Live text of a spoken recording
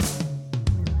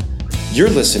You're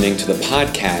listening to the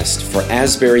podcast for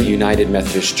Asbury United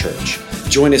Methodist Church.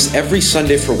 Join us every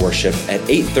Sunday for worship at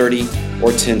 8:30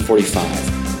 or 10:45.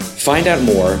 Find out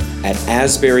more at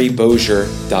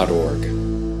asburybossier.org.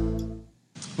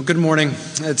 Well, good morning.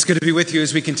 It's good to be with you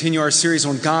as we continue our series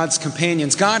on God's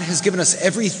companions. God has given us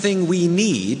everything we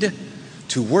need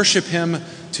to worship Him,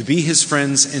 to be His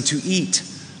friends, and to eat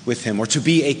with Him, or to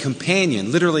be a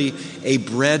companion, literally a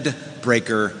bread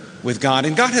breaker with God.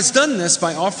 And God has done this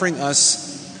by offering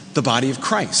us the body of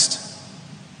Christ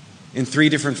in three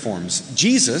different forms: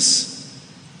 Jesus,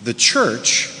 the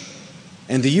church,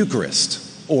 and the Eucharist,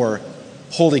 or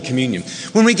Holy Communion.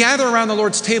 When we gather around the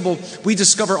Lord's table, we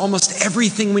discover almost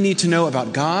everything we need to know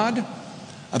about God,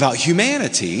 about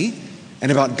humanity,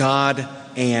 and about God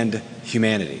and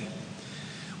humanity.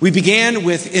 We began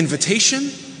with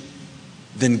invitation,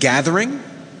 then gathering,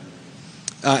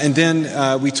 and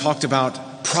then we talked about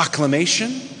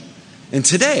proclamation, and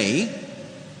today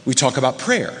we talk about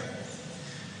prayer.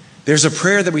 There's a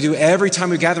prayer that we do every time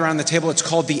we gather around the table. It's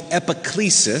called the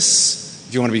epiclesis,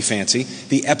 if you want to be fancy,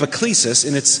 the epiclesis,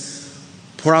 and it's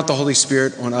pour out the Holy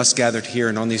Spirit on us gathered here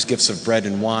and on these gifts of bread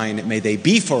and wine. May they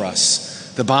be for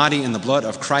us the body and the blood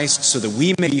of Christ, so that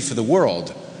we may be for the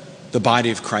world the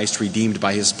body of Christ redeemed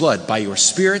by His blood. By your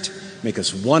Spirit, make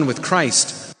us one with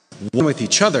Christ, one with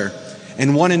each other,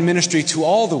 and one in ministry to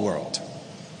all the world,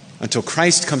 until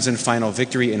Christ comes in final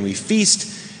victory and we feast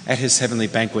at His heavenly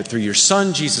banquet through your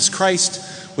Son, Jesus Christ,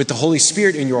 with the Holy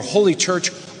Spirit in your holy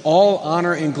church. All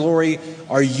honor and glory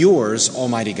are yours,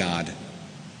 Almighty God,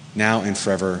 now and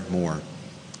forevermore.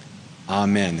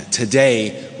 Amen.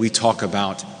 Today we talk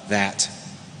about that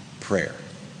prayer.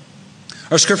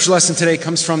 Our scripture lesson today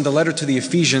comes from the letter to the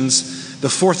Ephesians, the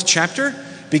 4th chapter,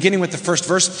 beginning with the first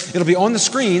verse. It'll be on the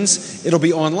screens, it'll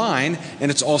be online, and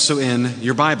it's also in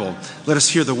your Bible. Let us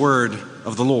hear the word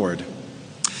of the Lord.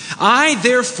 I,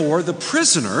 therefore, the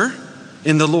prisoner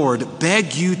in the Lord,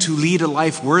 beg you to lead a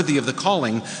life worthy of the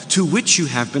calling to which you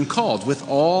have been called, with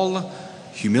all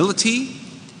humility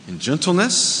and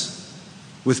gentleness,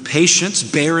 with patience,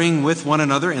 bearing with one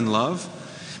another in love,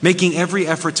 making every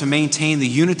effort to maintain the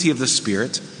unity of the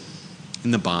Spirit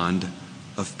in the bond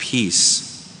of peace.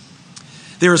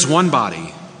 There is one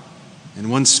body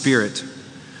and one Spirit,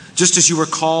 just as you were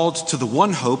called to the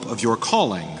one hope of your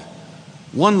calling,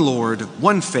 one Lord,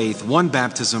 one faith, one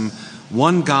baptism,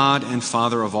 one God and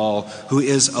Father of all, who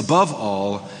is above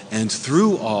all and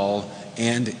through all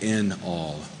and in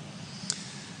all.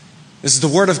 This is the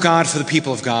word of God for the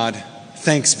people of God.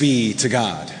 Thanks be to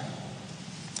God.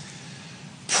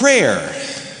 Prayer.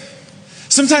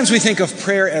 Sometimes we think of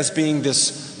prayer as being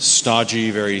this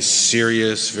stodgy, very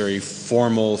serious, very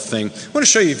formal thing. I want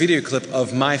to show you a video clip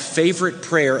of my favorite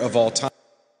prayer of all time.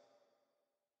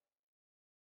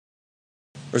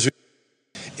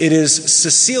 It is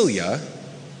Cecilia,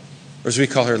 or as we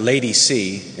call her, Lady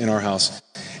C in our house.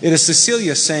 It is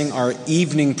Cecilia saying our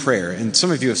evening prayer. And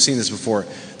some of you have seen this before.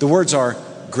 The words are,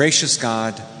 "Gracious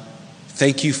God,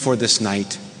 thank you for this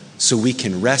night so we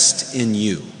can rest in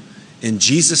you. In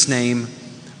Jesus' name,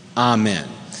 Amen."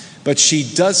 But she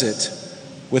does it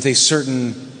with a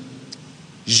certain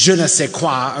je ne sais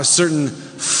quoi, a certain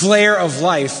flair of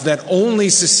life that only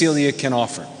Cecilia can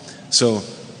offer. So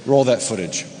roll that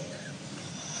footage.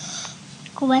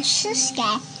 Gracious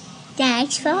God,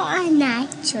 thanks for our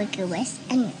night to give us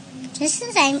and just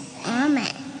the same,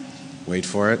 Amen. Wait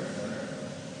for it.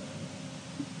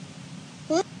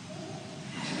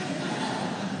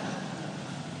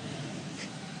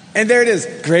 And there it is.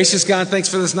 Gracious God, thanks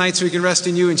for this night so we can rest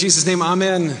in you. In Jesus' name,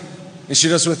 Amen. And she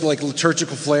does it with like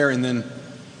liturgical flair, and then,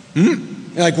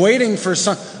 like waiting for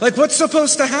some, like what's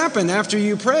supposed to happen after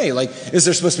you pray? Like, is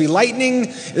there supposed to be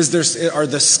lightning? Are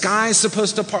the skies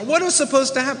supposed to part? What is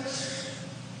supposed to happen?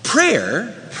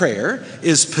 Prayer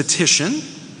is petition,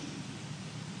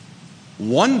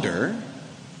 wonder,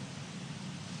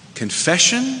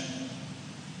 confession,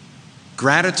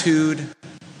 gratitude,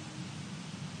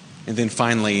 and then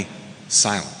finally,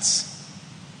 silence.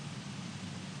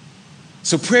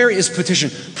 So prayer is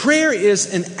petition. Prayer is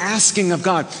an asking of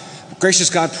God. Gracious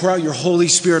God, pour out your Holy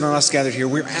Spirit on us gathered here.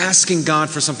 We're asking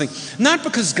God for something, not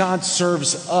because God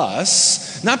serves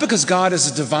us, not because God is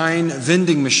a divine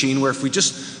vending machine where if we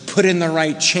just put in the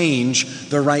right change,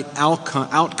 the right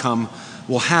outcome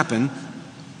will happen.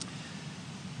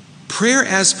 Prayer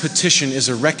as petition is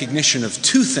a recognition of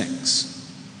two things.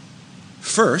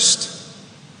 First,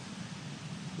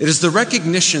 it is the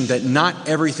recognition that not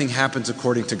everything happens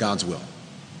according to God's will.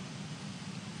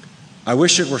 I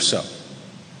wish it were so.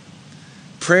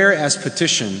 Prayer as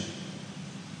petition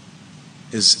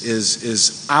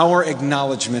is our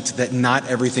acknowledgement that not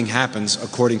everything happens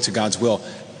according to God's will.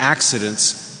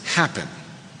 Accidents happen.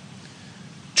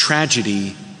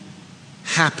 Tragedy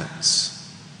happens.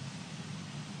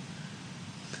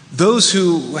 Those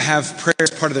who have prayer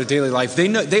as part of their daily life,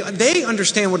 they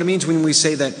understand what it means when we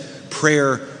say that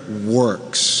prayer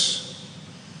works.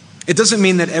 It doesn't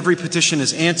mean that every petition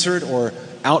is answered or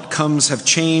outcomes have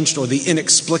changed or the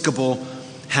inexplicable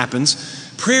happens.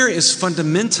 Prayer is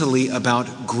fundamentally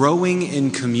about growing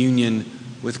in communion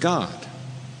with God.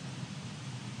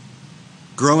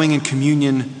 Growing in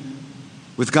communion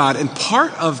with God. And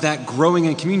part of that growing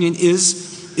in communion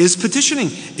is petitioning,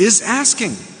 is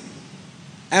asking.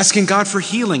 Asking God for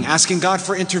healing, asking God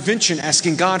for intervention,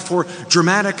 asking God for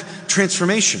dramatic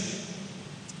transformation.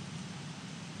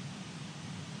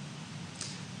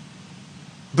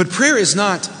 But prayer is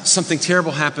not something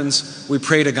terrible happens, we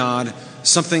pray to God,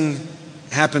 something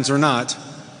happens or not,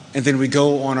 and then we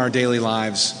go on our daily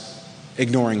lives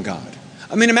ignoring God.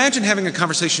 I mean, imagine having a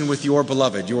conversation with your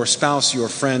beloved, your spouse, your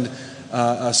friend,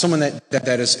 someone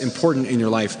that is important in your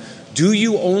life. Do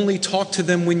you only talk to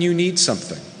them when you need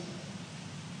something?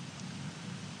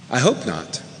 I hope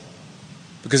not,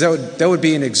 because that would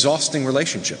be an exhausting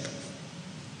relationship.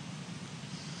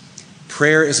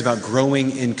 Prayer is about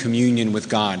growing in communion with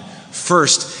God.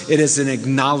 First, it is an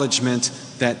acknowledgement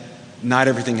that not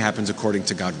everything happens according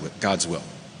to God's will.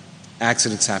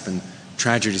 Accidents happen,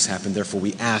 tragedies happen, therefore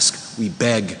we ask, we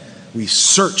beg, we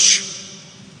search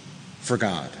for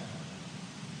God.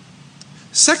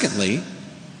 Secondly,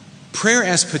 prayer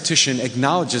as petition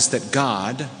acknowledges that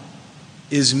God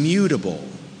is mutable,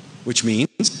 which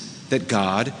means that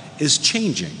God is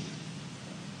changing.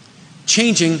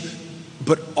 Changing,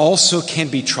 but also can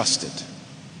be trusted.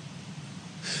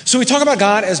 So we talk about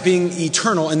God as being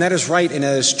eternal, and that is right and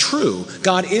that is true.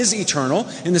 God is eternal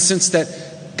in the sense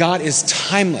that God is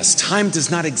timeless. Time does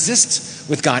not exist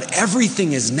with God.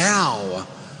 Everything is now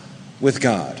with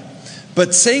God.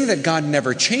 But saying that God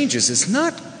never changes is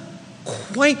not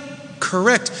quite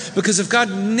correct, because if God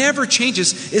never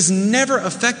changes, is never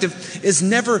effective, is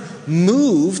never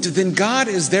moved, then God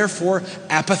is therefore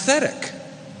apathetic.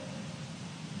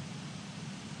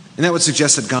 And that would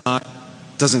suggest that God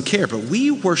doesn't care. But we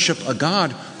worship a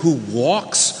God who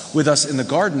walks with us in the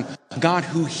garden, a God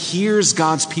who hears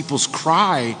God's people's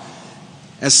cry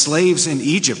as slaves in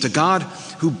Egypt, a God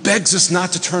who begs us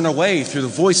not to turn away through the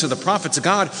voice of the prophets, a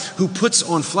God who puts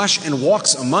on flesh and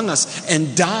walks among us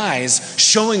and dies,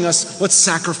 showing us what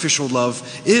sacrificial love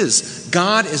is.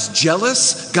 God is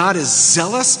jealous, God is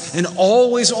zealous, and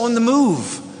always on the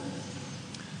move,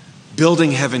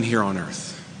 building heaven here on earth.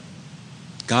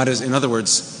 God is, in other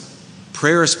words,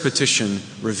 prayer's petition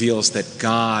reveals that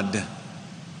God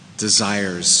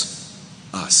desires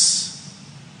us.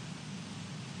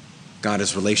 God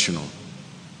is relational.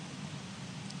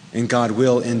 And God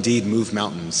will indeed move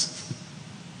mountains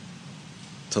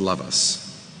to love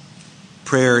us.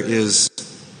 Prayer is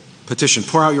petition.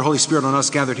 Pour out your Holy Spirit on us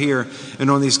gathered here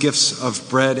and on these gifts of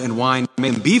bread and wine. May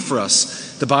them be for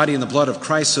us the body and the blood of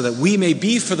Christ, so that we may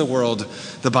be for the world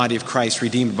the body of Christ,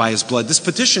 redeemed by his blood. This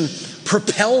petition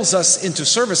propels us into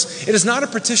service. It is not a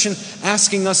petition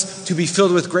asking us to be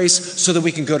filled with grace so that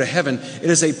we can go to heaven.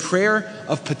 It is a prayer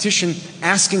of petition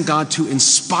asking God to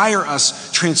inspire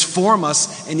us, transform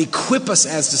us, and equip us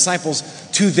as disciples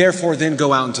to therefore then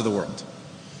go out into the world.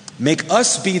 Make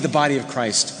us be the body of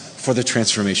Christ for the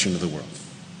transformation of the world.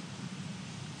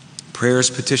 Prayer's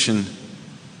petition.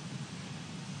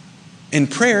 And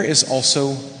prayer is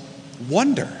also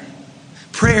wonder.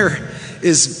 Prayer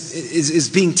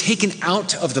is being taken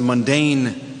out of the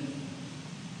mundane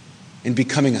and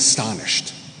becoming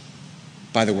astonished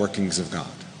by the workings of God.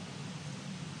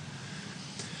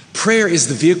 Prayer is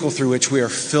the vehicle through which we are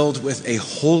filled with a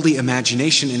holy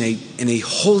imagination and a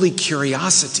holy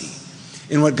curiosity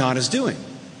in what God is doing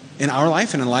in our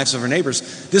life and in the lives of our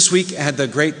neighbors. This week I had the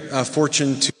great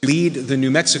fortune to lead the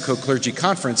New Mexico Clergy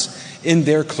Conference in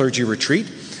their clergy retreat.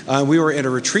 We were at a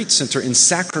retreat center in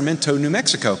Sacramento, New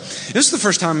Mexico. This is the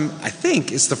first time, I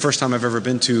think it's the first time I've ever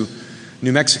been to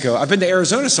New Mexico. I've been to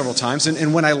Arizona several times,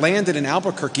 and when I landed in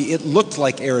Albuquerque, it looked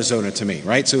like Arizona to me,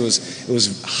 right? So it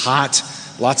was hot,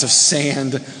 lots of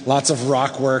sand, lots of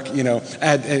rock work. I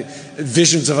had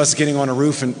visions of us getting on a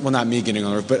roof, and well, not me getting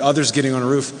on a roof, but others getting on a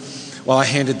roof while I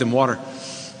handed them water.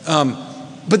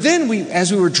 But then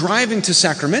as we were driving to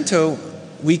Sacramento,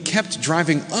 we kept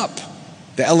driving up.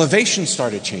 The elevation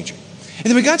started changing. And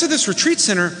then we got to this retreat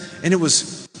center, and it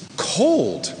was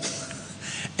cold,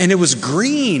 and it was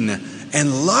green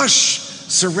and lush,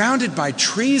 surrounded by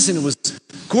trees, and it was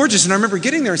gorgeous. And I remember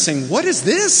getting there and saying, "What is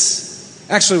this?"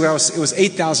 Actually, it was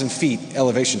 8,000 feet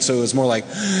elevation, so it was more like,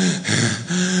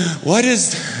 what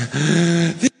is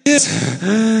this?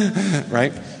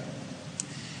 Right?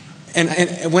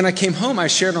 And when I came home, I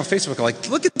shared on Facebook, like,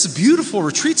 look at this beautiful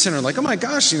retreat center. Like, oh my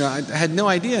gosh, I had no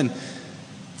idea. And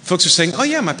folks were saying, oh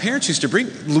yeah, my parents used to bring,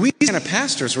 Louisiana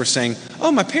pastors were saying,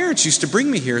 oh, my parents used to bring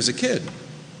me here as a kid.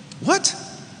 What?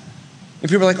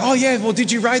 And people are like, oh yeah, well, did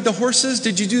you ride the horses?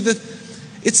 Did you do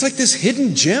it's like this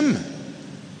hidden gem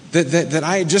that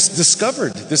I just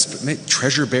discovered. This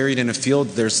treasure buried in a field.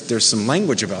 There's some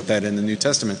language about that in the New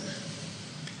Testament.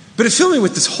 But it filled me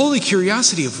with this holy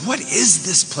curiosity of, what is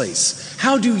this place?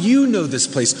 How do you know this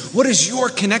place? What is your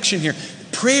connection here?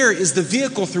 Prayer is the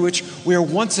vehicle through which we are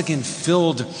once again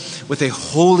filled with a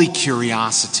holy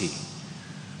curiosity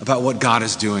about what God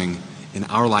is doing in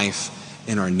our life,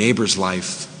 in our neighbor's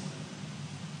life.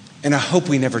 And I hope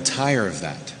we never tire of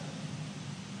that.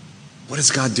 What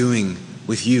is God doing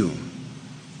with you?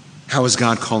 How is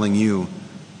God calling you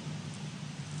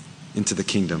into the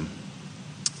kingdom?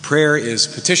 Prayer is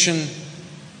petition.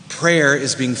 Prayer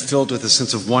is being filled with a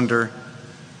sense of wonder.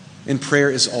 And prayer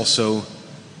is also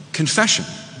confession.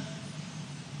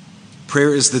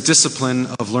 Prayer is the discipline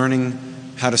of learning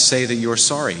how to say that you're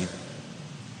sorry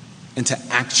and to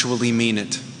actually mean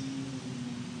it.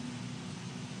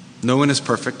 No one is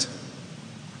perfect.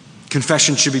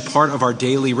 Confession should be part of our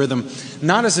daily rhythm,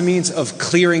 not as a means of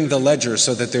clearing the ledger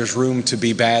so that there's room to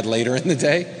be bad later in the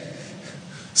day,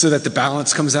 so that the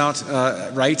balance comes out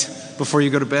right before you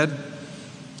go to bed.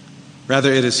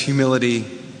 Rather, it is humility,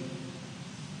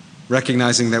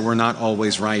 recognizing that we're not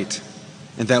always right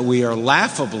and that we are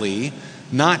laughably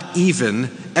not even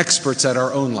experts at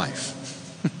our own life.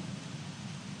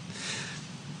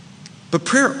 But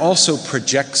prayer also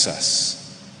projects us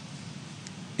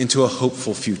into a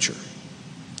hopeful future.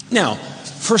 Now,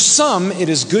 for some, it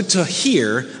is good to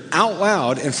hear out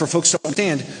loud and for folks to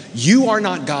understand, you are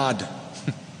not God.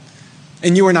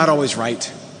 And you are not always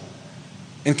right.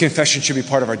 And confession should be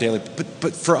part of our daily.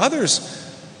 But for others,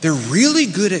 they're really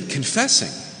good at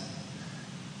confessing.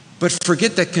 But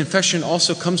forget that confession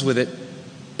also comes with it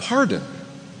pardon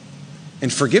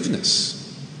and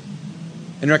forgiveness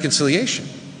and reconciliation.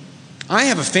 I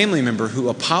have a family member who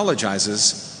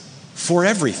apologizes for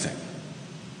everything.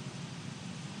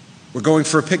 We're going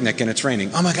for a picnic and it's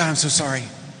raining. Oh my God, I'm so sorry.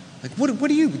 Like, what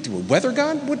do you do? Weather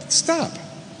God? What? Stop.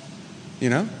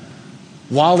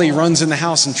 Wally runs in the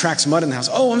house and tracks mud in the house.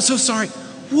 Oh, I'm so sorry.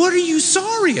 What are you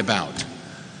sorry about?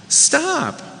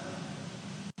 Stop.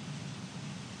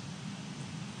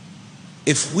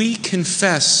 If we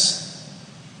confess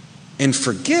and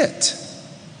forget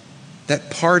that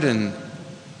pardon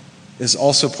is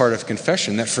also part of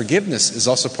confession, that forgiveness is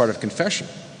also part of confession,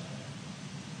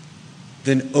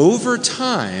 then over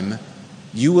time,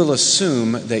 you will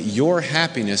assume that your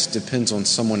happiness depends on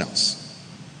someone else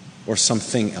or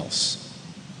something else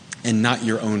and not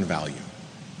your own value.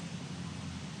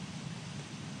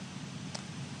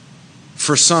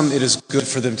 For some, it is good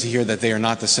for them to hear that they are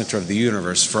not the center of the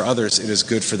universe. For others, it is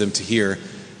good for them to hear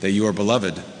that you are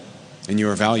beloved and you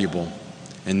are valuable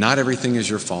and not everything is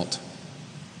your fault.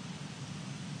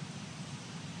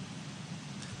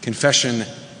 Confession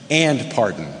and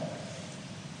pardon.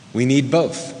 We need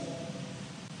both.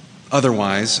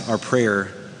 Otherwise, our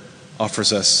prayer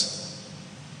offers us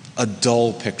a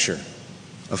dull picture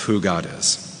of who God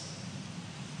is.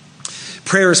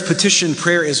 Prayer is petition.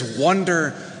 Prayer is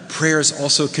wonder. Prayer is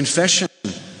also confession.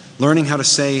 Learning how to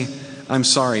say, I'm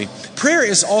sorry. Prayer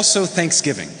is also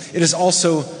thanksgiving. It is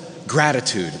also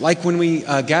gratitude. Like when we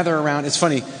gather around, it's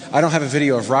funny, I don't have a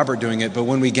video of Robert doing it, but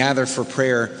when we gather for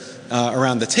prayer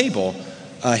around the table,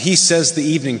 he says the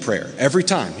evening prayer every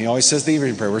time. He always says the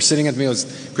evening prayer. We're sitting at the meal.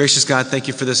 Gracious God, thank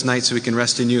you for this night so we can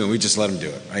rest in you. And we just let him do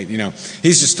it, right?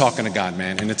 He's just talking to God,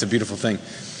 man. And it's a beautiful thing.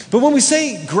 But when we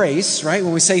say grace, right?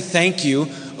 When we say thank you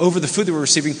over the food that we're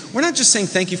receiving, we're not just saying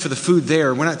thank you for the food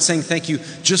there. We're not saying thank you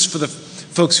just for the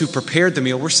folks who prepared the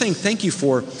meal. We're saying thank you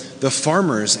for the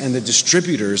farmers and the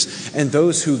distributors and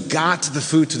those who got the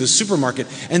food to the supermarket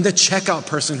and the checkout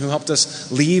person who helped us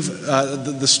leave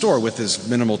the store with as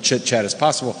minimal chit-chat as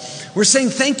possible. We're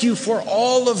saying thank you for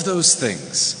all of those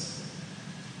things.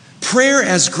 Prayer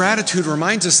as gratitude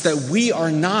reminds us that we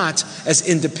are not as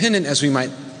independent as we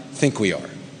might think we are.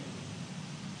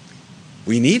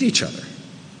 We need each other.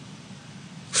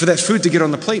 For that food to get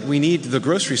on the plate, we need the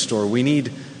grocery store. We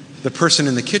need the person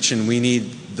in the kitchen. We need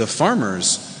the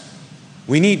farmers.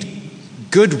 We need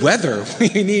good weather.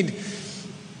 We need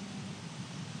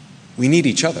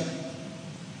each other.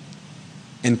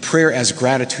 And prayer as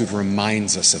gratitude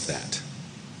reminds us of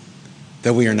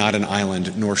that we are not an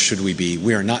island, nor should we be.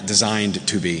 We are not designed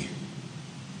to be.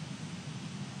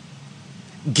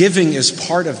 Giving is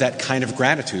part of that kind of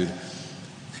gratitude.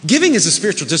 Giving is a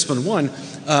spiritual discipline. One,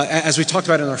 as we talked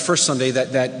about in our first Sunday,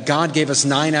 that God gave us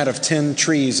 9 out of 10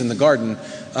 trees in the garden,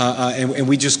 and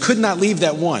we just could not leave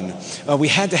that one. We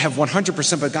had to have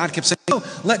 100%, but God kept saying, "No,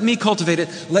 let me cultivate it.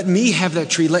 Let me have that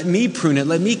tree. Let me prune it.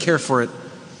 Let me care for it."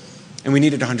 And we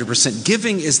needed 100%.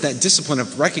 Giving is that discipline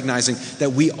of recognizing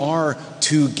that we are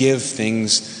to give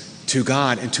things to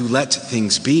God and to let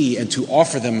things be and to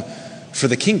offer them for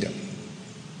the kingdom.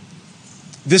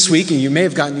 This week, and you may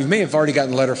have already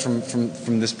gotten a letter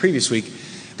from this previous week,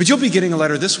 but you'll be getting a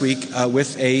letter this week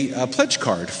with a pledge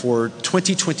card for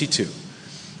 2022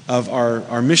 of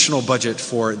our missional budget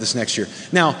for this next year.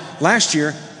 Now, last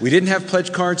year we didn't have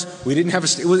pledge cards. We didn't have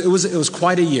it was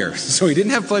quite a year. So we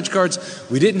didn't have pledge cards.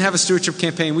 We didn't have a stewardship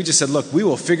campaign. We just said, look, we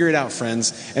will figure it out,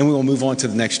 friends, and we will move on to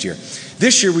the next year.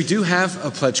 This year we do have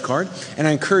a pledge card, and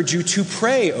I encourage you to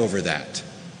pray over that,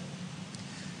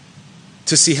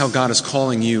 to see how God is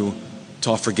calling you to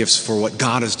offer gifts for what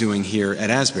God is doing here at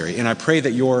Asbury. And I pray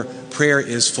that your prayer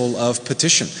is full of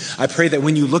petition. I pray that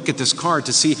when you look at this card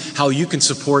to see how you can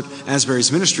support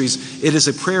Asbury's ministries, it is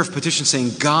a prayer of petition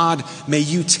saying, God, may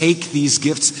you take these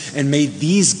gifts and may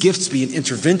these gifts be an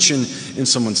intervention in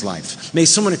someone's life. May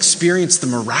someone experience the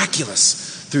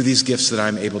miraculous through these gifts that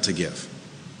I'm able to give.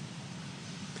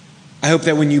 I hope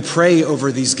that when you pray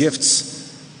over these gifts,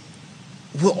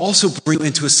 will also bring you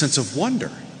into a sense of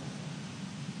wonder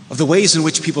of the ways in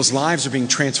which people's lives are being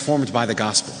transformed by the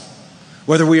gospel.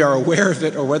 Whether we are aware of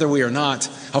it or whether we are not,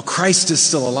 how Christ is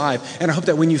still alive. And I hope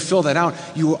that when you fill that out,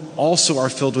 you also are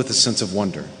filled with a sense of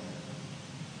wonder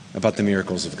about the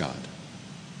miracles of God.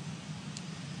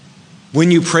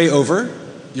 When you pray over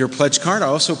your pledge card, I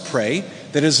also pray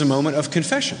that it is a moment of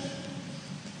confession.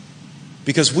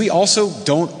 Because we also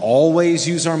don't always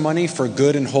use our money for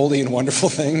good and holy and wonderful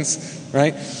things,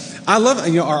 right? I love,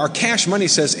 our cash money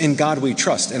says, "In God we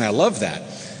trust," and I love that.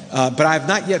 But I have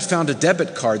not yet found a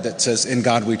debit card that says, "In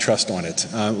God we trust" on it,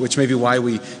 which may be why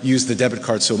we use the debit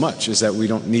card so much, is that we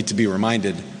don't need to be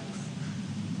reminded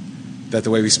that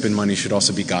the way we spend money should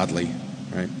also be godly,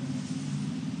 right?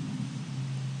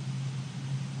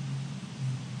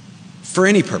 For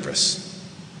any purpose,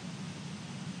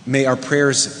 may our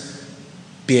prayers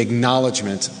be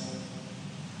acknowledgement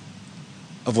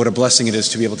of what a blessing it is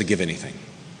to be able to give anything.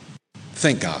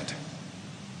 Thank God.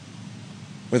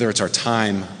 Whether it's our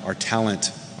time, our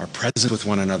talent, our presence with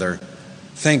one another,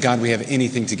 thank God we have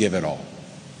anything to give at all.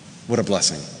 What a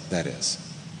blessing that is.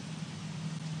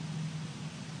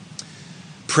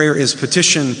 Prayer is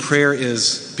petition, prayer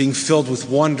is being filled with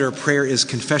wonder, prayer is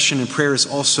confession, and prayer is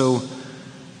also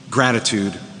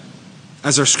gratitude.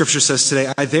 As our scripture says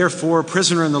today, I therefore,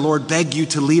 prisoner in the Lord, beg you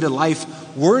to lead a life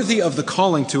worthy of the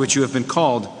calling to which you have been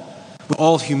called, with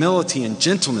all humility and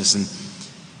gentleness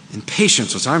and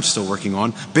patience, which I'm still working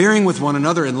on, bearing with one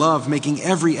another in love, making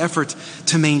every effort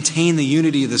to maintain the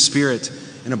unity of the Spirit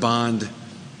in a bond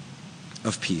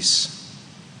of peace.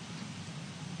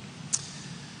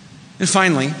 And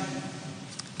finally,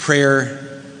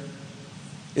 prayer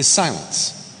is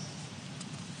silence.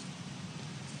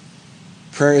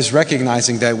 Prayer is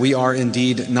recognizing that we are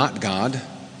indeed not God.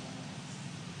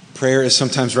 Prayer is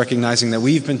sometimes recognizing that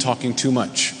we've been talking too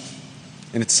much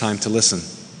and it's time to listen.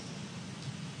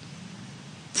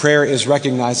 Prayer is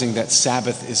recognizing that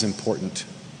Sabbath is important.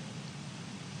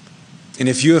 And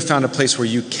if you have found a place where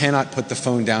you cannot put the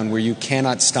phone down, where you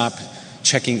cannot stop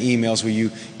checking emails, where you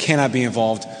cannot be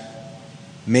involved,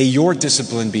 may your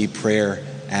discipline be prayer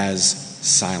as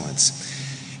silence.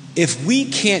 If we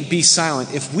can't be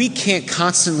silent, if we can't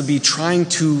constantly be trying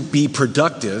to be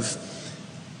productive,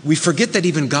 we forget that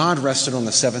even God rested on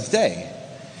the seventh day.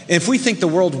 And if we think the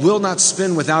world will not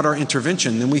spin without our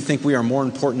intervention, then we think we are more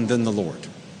important than the Lord.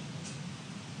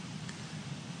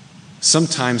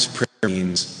 Sometimes prayer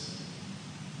means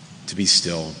to be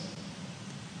still,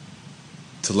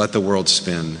 to let the world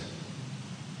spin,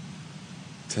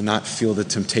 to not feel the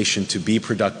temptation to be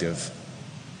productive,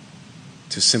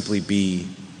 to simply be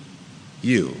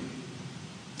you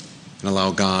and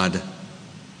allow God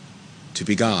to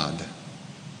be God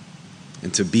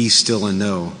and to be still and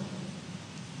know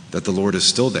that the Lord is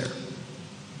still there.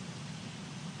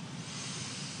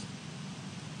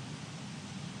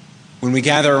 When we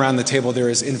gather around the table, there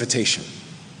is invitation.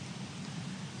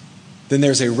 Then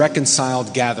there's a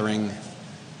reconciled gathering.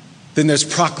 Then there's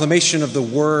proclamation of the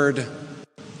word,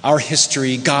 our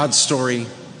history, God's story.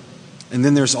 And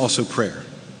then there's also prayer.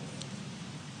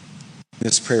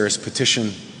 This prayer is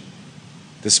petition.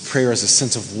 This prayer is a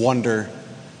sense of wonder.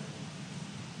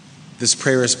 This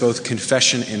prayer is both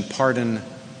confession and pardon.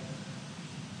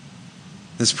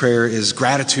 This prayer is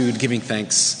gratitude, giving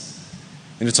thanks.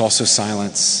 And it's also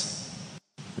silence,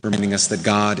 reminding us that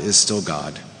God is still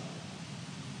God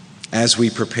as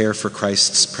we prepare for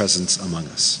Christ's presence among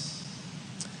us.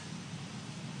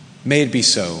 May it be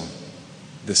so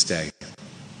this day.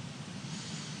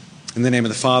 In the name of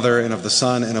the Father, and of the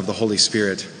Son, and of the Holy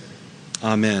Spirit.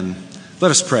 Amen. Let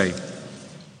us pray.